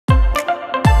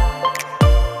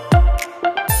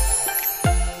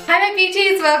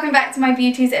beauties, welcome back to my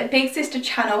Beauties Big Sister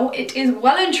channel. It is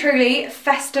well and truly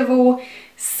festival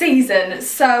season,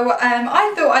 so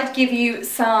I thought I'd give you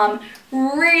some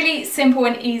really simple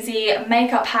and easy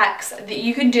makeup hacks that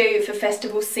you can do for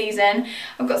festival season.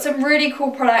 I've got some really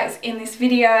cool products in this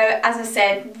video. As I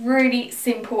said, really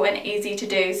simple and easy to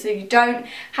do, so you don't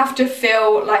have to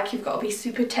feel like you've got to be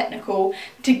super technical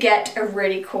to get a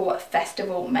really cool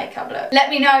festival makeup look. Let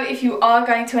me know if you are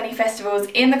going to any festivals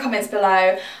in the comments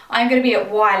below. I'm going to be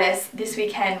at Wireless this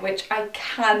weekend, which I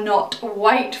cannot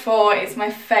wait for. It's my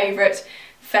favourite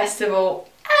festival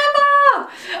ever!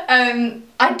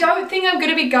 I don't think I'm going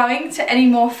to be going to any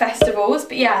more festivals,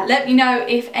 but yeah, let me know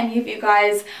if any of you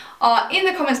guys are in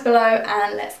the comments below,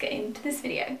 and let's get into this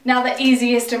video. Now, the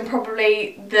easiest and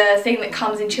probably the thing that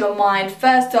comes into your mind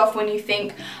first off when you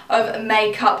think of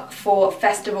makeup for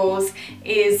festivals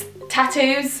is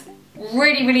tattoos.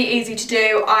 Really easy to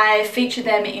do. I featured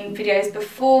them in videos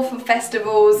before for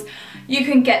festivals. You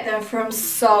can get them from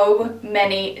so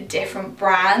many different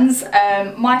brands.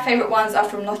 My favourite ones are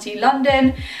from Lottie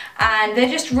London, and they're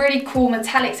just really cool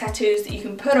metallic tattoos that you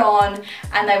can put on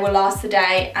and they will last the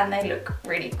day and they look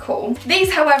really cool.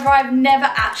 These, however, I've never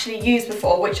actually used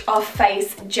before, which are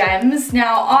face gems.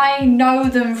 Now, I know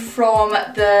them from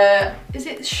the, is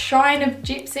it Shrine of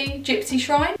Gypsy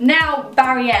Shrine? Now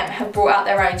Barry M have brought out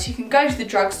their own, so you can go to the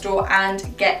drugstore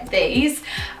and get these.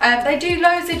 They do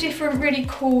loads of different really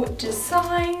cool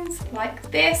designs like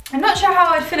this. I'm not sure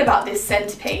how I'd feel about this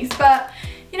centerpiece, but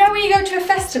you know, when you go to a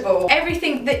festival,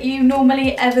 everything that you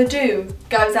normally ever do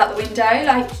goes out the window.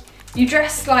 Like, you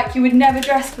dress like you would never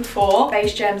dress before.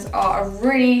 Face gems are a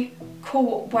really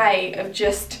cool way of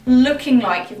just looking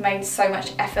like you've made so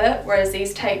much effort, whereas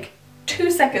these take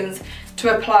 2 seconds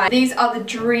to apply. These are the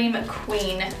Dream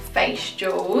Queen face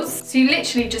jewels. So you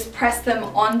literally just press them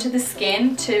onto the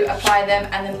skin to apply them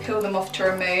and then peel them off to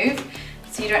remove.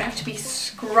 So you don't have to be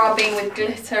scrubbing with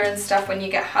glitter and stuff when you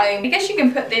get home. I guess you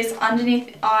can put this underneath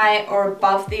the eye or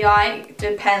above the eye. It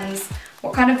depends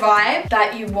what kind of vibe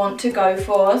that you want to go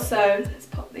for. So let's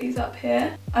pop these up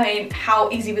here. I mean, how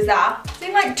easy was that? It's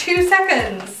in like 2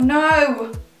 seconds.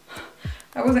 No,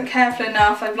 I wasn't careful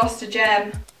enough. I've lost a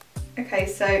gem. Okay,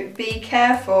 so be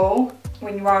careful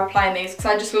when you are applying these, because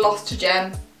I just lost a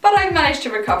gem, but I managed to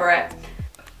recover it.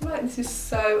 I feel like this is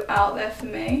so out there for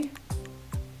me.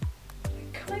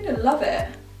 I kind of love it.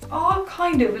 Are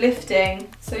kind of lifting,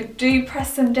 so do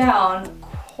press them down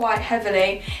quite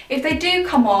heavily. If they do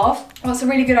come off, what's a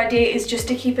really good idea is just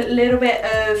to keep a little bit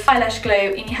of eyelash glue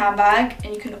in your handbag,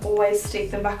 and you can always stick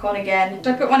them back on again.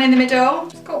 Should I put one in the middle?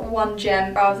 It's got one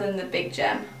gem rather than the big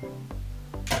gem.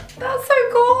 That's so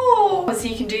cool! So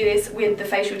you can do this with the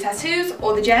facial tattoos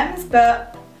or the gems,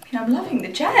 but I mean, I'm loving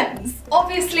the gems.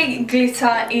 Obviously,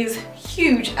 glitter is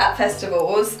huge at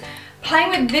festivals. Playing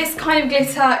with this kind of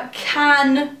glitter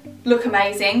can look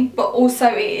amazing, but also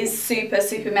it is super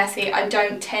messy. I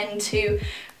don't tend to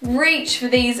reach for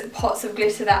these pots of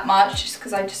glitter that much, just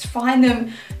because I just find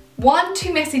them, one,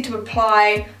 too messy to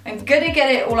apply. I'm gonna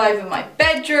get it all over my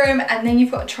bedroom, and then you've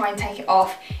got to try and take it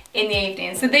off in the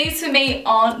evening. So these for me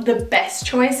aren't the best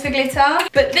choice for glitter,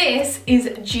 but this is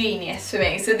genius for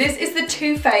me. So this is the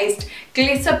Too Faced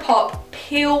Glitter Pop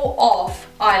Peel Off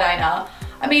Eyeliner.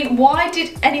 I mean, why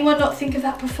did anyone not think of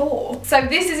that before? So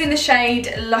this is in the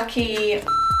shade Lucky,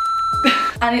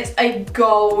 and it's a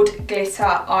gold glitter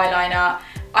eyeliner.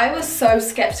 I was so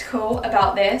skeptical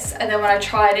about this, and then when I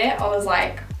tried it, I was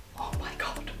like, oh my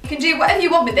god. You can do whatever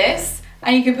you want with this,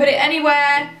 and you can put it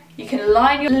anywhere. You can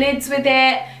line your lids with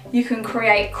it. You can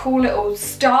create cool little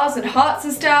stars and hearts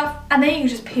and stuff, and then you can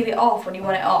just peel it off when you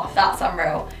want it off. That's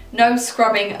unreal. No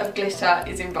scrubbing of glitter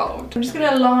is involved. I'm just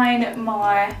gonna line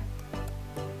my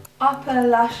upper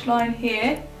lash line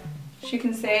here, as you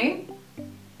can see.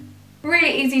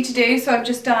 Really easy to do, so I've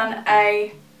just done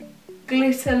a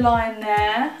glitter line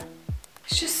there.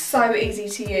 It's just so easy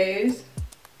to use.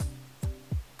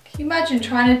 Can you imagine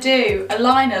trying to do a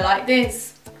liner like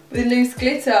this with loose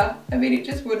glitter? I mean, it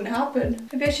just wouldn't happen.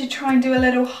 Maybe I should try and do a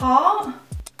little heart.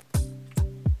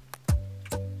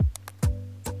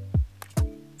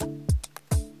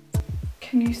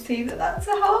 Can you see that that's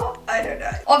a heart? I don't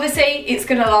know. Obviously, it's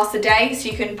gonna last a day, so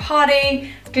you can party.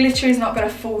 Glitter is not gonna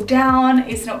fall down.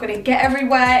 It's not gonna get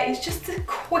everywhere. It's just the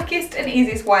quickest and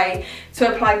easiest way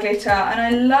to apply glitter. And I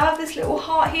love this little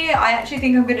heart here. I actually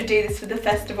think I'm gonna do this for the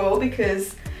festival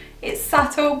because it's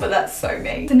subtle, but that's so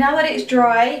me. So now that it's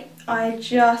dry, I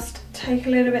just take a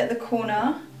little bit of the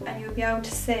corner, and you'll be able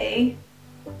to see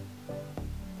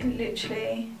it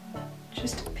literally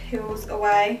just peels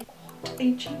away. What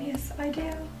a genius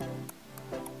idea.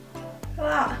 Look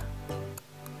at that.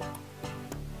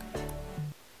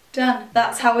 Done.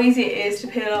 That's how easy it is to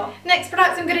peel off. Next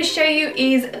product I'm going to show you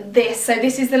is this. So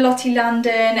this is the Lottie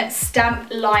London stamp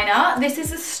liner. This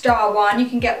is a star one. You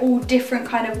can get all different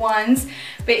kind of ones,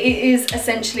 but it is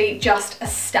essentially just a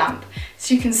stamp.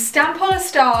 So you can stamp on a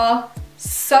star,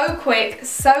 so quick,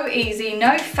 so easy,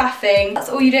 no faffing. That's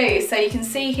all you do. So you can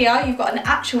see here you've got an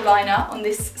actual liner on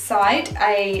this side,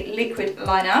 a liquid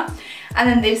liner, and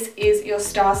then this is your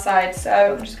star side.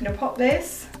 So I'm just going to pop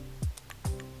this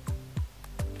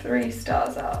 3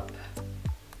 stars up.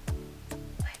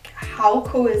 Like, how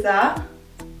cool is that?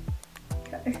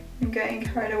 Okay, I'm getting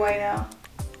carried away now.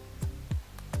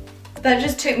 That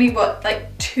just took me, what,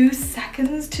 like 2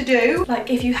 seconds to do?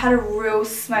 Like, if you had a real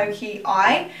smoky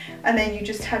eye and then you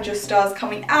just had your stars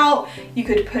coming out, you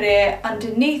could put it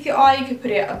underneath your eye, you could put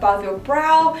it above your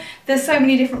brow. There's so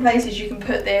many different places you can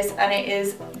put this, and it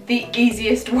is the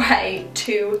easiest way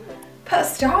to put a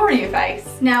star on your face.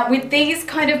 Now with these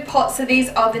kind of pots, so these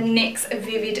are the NYX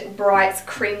Vivid Brights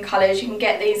cream colours. You can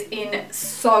get these in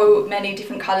so many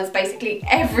different colours, basically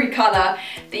every colour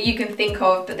that you can think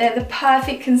of, but they're the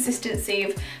perfect consistency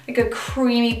of like a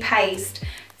creamy paste.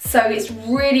 So it's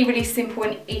really, really simple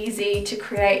and easy to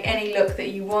create any look that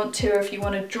you want to, or if you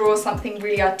want to draw something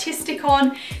really artistic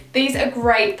on. These are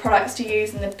great products to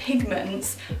use, and the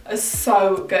pigments are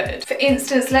so good. For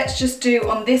instance, let's just do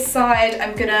on this side,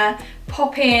 I'm gonna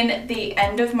pop in the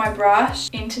end of my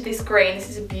brush into this green. This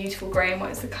is a beautiful green.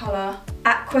 What is the colour?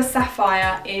 Aqua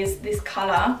Sapphire is this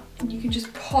colour. And you can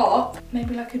just pop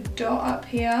maybe like a dot up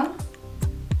here.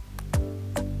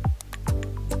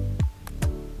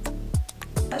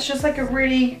 That's just like a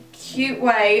really cute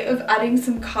way of adding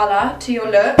some colour to your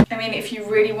look. I mean, if you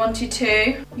really wanted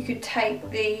to, you could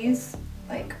take these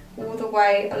like all the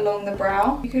way along the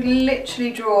brow. You could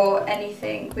literally draw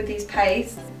anything with these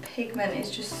pastes. The pigment is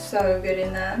just so good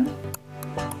in them.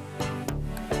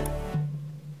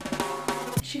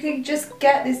 So you could just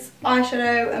get this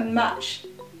eyeshadow and match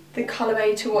the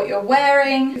colourway to what you're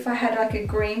wearing. If I had like a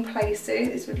green play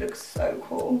suit, this would look so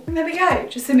cool. And there we go,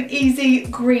 just some easy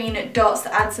green dots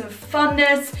to add some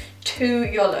funness to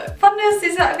your look. Funness,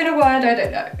 is that even a word? I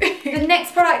don't know. The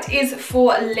next product is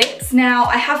for lips. Now,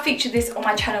 I have featured this on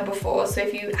my channel before, so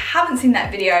if you haven't seen that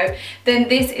video, then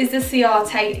this is the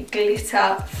Ciate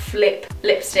Glitter Flip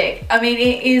Lipstick. I mean,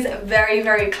 it is very,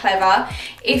 very clever.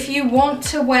 If you want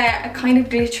to wear a kind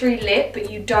of glittery lip, but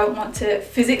you don't want to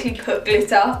physically put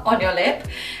glitter on your lip,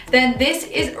 then this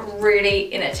is really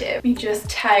innovative. You just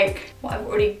take what I've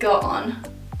already got on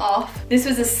off. This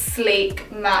was a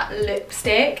sleek matte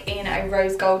lipstick in a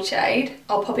rose gold shade.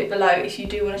 I'll pop it below if you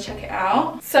do want to check it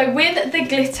out. So with the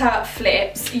glitter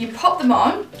flips, you pop them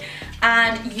on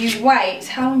and you wait.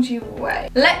 How long do you wait?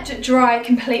 Let it dry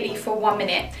completely for 1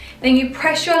 minute. Then you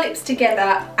press your lips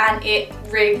together and it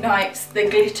reignites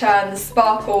the glitter and the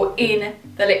sparkle in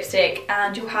the lipstick,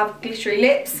 and you'll have glittery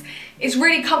lips. It's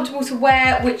really comfortable to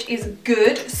wear, which is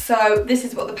good. So this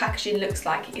is what the packaging looks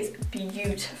like. It is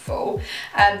beautiful.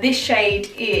 This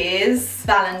shade is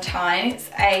Valentine. It's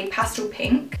a pastel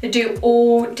pink. They do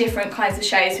all different kinds of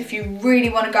shades. If you really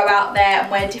want to go out there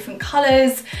and wear different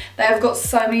colours, they have got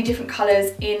so many different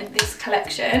colours in this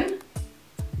collection.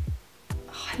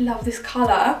 Oh, I love this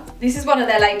colour. This is one of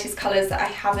their latest colours that I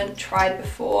haven't tried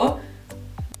before.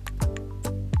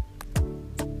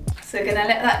 So I'm gonna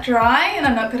let that dry, and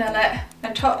I'm not gonna let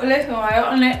my top lip or my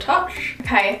bottom lip touch.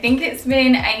 Okay, I think it's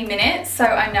been 8 minutes, so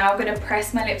I'm now gonna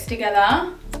press my lips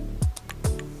together.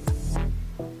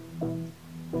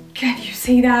 Can you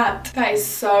see that? That is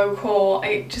so cool.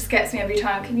 It just gets me every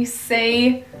time. Can you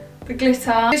see the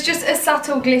glitter? It's just a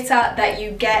subtle glitter that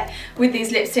you get with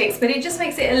these lipsticks, but it just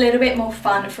makes it a little bit more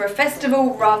fun for a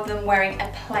festival rather than wearing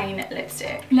a plain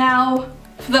lipstick. Now,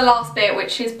 for the last bit,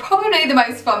 which is probably the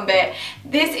most fun bit,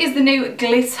 this is the new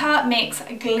Glitter Mix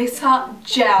Glitter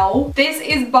Gel. This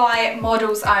is by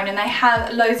Model's Own, and they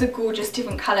have loads of gorgeous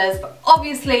different colours, but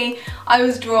obviously I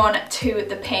was drawn to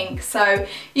the pink. So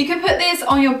you can put this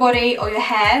on your body or your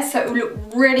hair, so it will look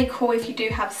really cool if you do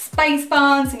have space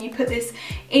buns and you put this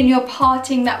in your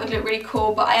parting. That would look really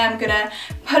cool, but I am gonna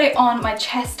put it on my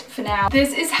chest for now.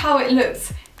 This is how it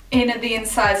looks in the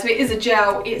inside. So it is a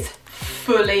gel, it's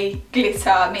fully glitter.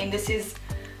 I mean, this is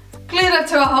glitter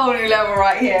to a whole new level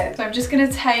right here. So I'm just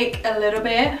gonna take a little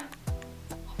bit.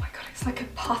 Oh my god, it's like a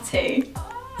putty.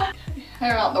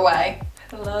 Hair out the way.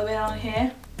 Put a little bit on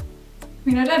here. I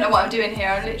mean, I don't know what I'm doing here.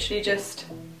 I'm literally just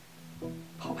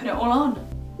popping it all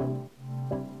on.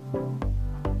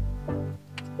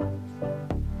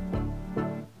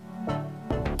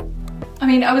 I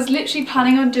mean, I was literally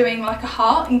planning on doing like a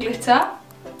heart and glitter.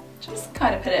 Just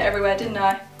kind of put it everywhere, didn't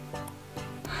I?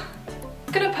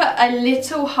 I'm gonna put a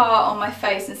little heart on my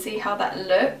face and see how that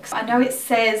looks. I know it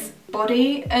says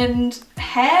body and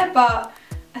hair, but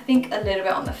I think a little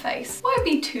bit on the face won't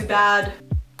be too bad.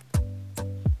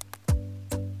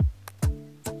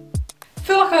 I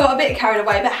feel like I got a bit carried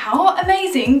away, but how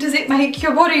amazing does it make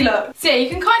your body look? So yeah, you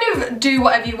can kind of do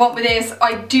whatever you want with this.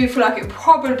 I do feel like it would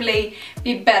probably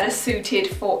be better suited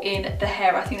for in the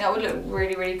hair. I think that would look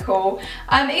really, really cool.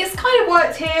 It's kind of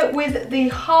worked here with the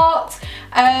heart.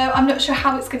 I'm not sure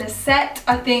how it's going to set.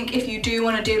 I think if you do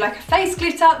want to do like a face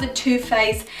glitter, the Too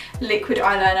Faced liquid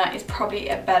eyeliner is probably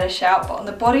a better shout, but on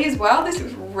the body as well, this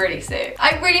looks really sick.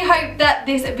 I really hope that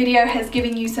this video has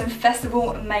given you some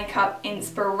festival makeup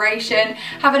inspiration.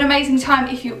 Have an amazing time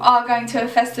if you are going to a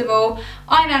festival.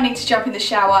 I now need to jump in the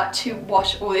shower to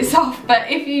wash all this off, but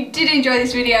if you did enjoy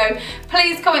this video,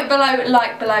 please comment below,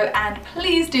 like below, and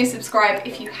please do subscribe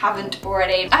if you haven't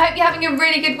already. I hope you're having a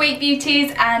really good week,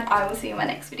 beauties, and I will see you in my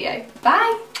next video.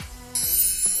 Bye!